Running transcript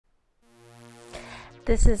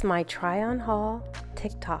This is my try-on haul,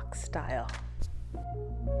 TikTok style.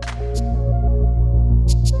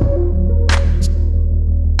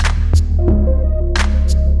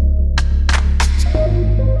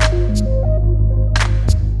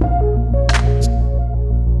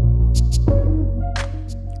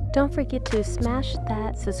 Don't forget to smash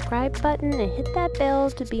that subscribe button and hit that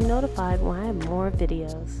bell to be notified when I have more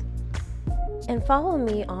videos. And follow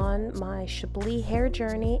me on my Chablee hair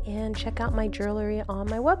journey and check out my jewelry on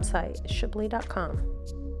my website, chablee.com.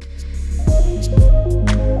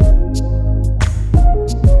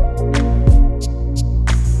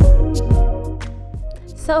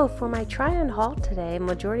 So for my try-on haul today,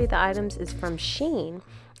 majority of the items is from Shein,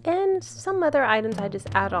 and some other items I just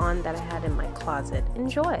add on that I had in my closet.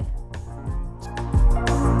 Enjoy!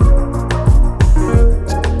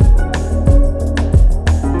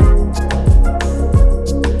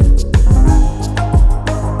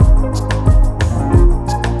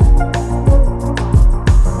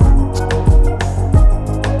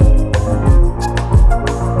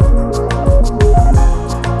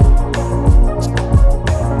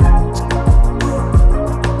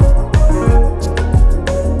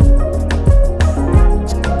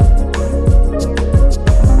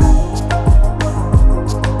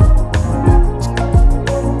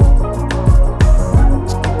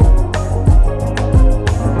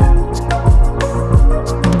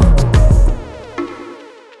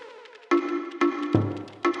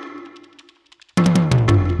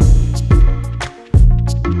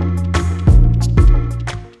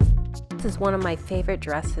 This is one of my favorite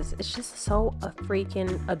dresses. It's just so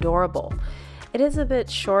freaking adorable. It is a bit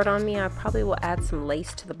short on me. I probably will add some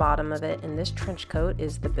lace to the bottom of it, and this trench coat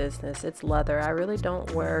is the business. It's leather. I really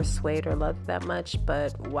don't wear suede or leather that much,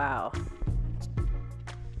 but wow.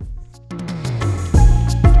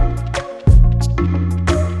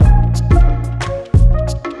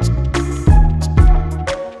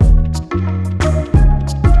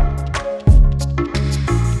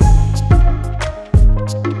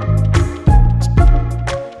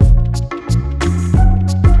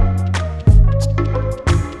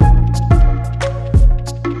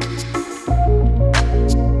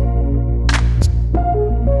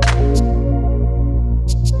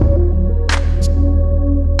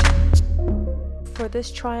 For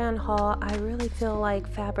this try-on haul, I really feel like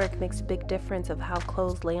fabric makes a big difference of how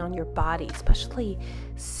clothes lay on your body, especially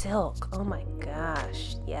silk. Oh my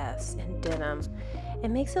gosh, yes, and denim. It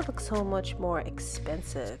makes it look so much more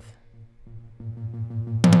expensive.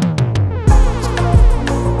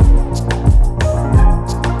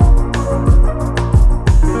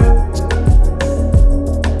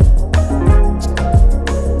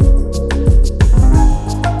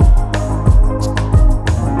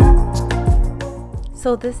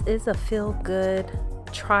 So this is a feel-good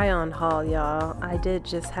try-on haul, y'all. I did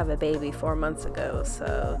just have a baby 4 months ago,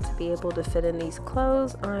 so to be able to fit in these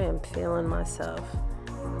clothes, I am feeling myself.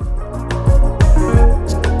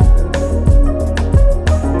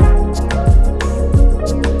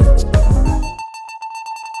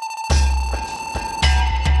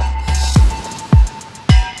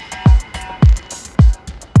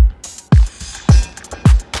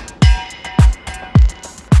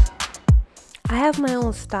 I have my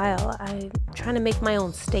own style. I'm trying to make my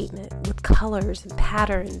own statement with colors and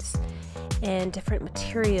patterns and different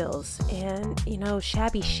materials and, you know,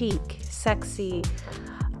 shabby chic, sexy,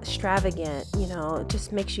 extravagant, you know, it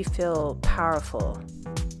just makes you feel powerful.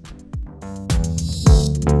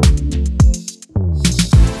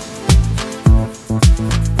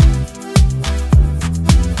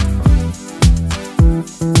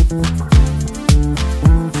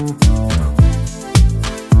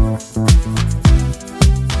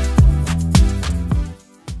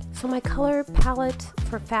 So my color palette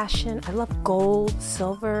for fashion, I love gold,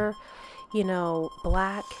 silver, you know,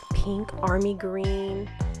 black, pink, army green,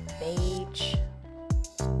 beige.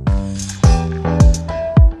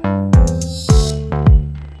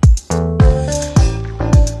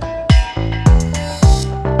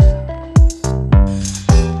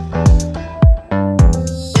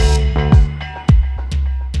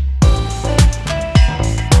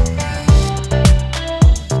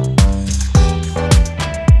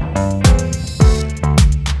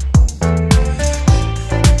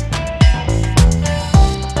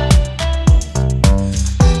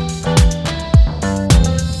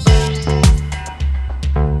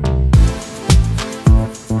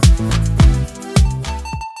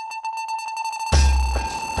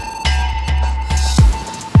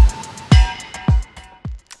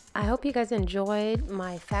 I hope you guys enjoyed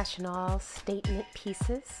my fashion haul statement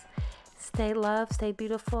pieces. Stay loved, stay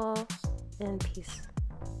beautiful, and peace.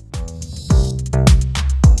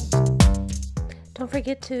 Don't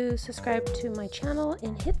forget to subscribe to my channel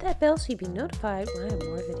and hit that bell so you'll be notified when I have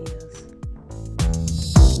more videos.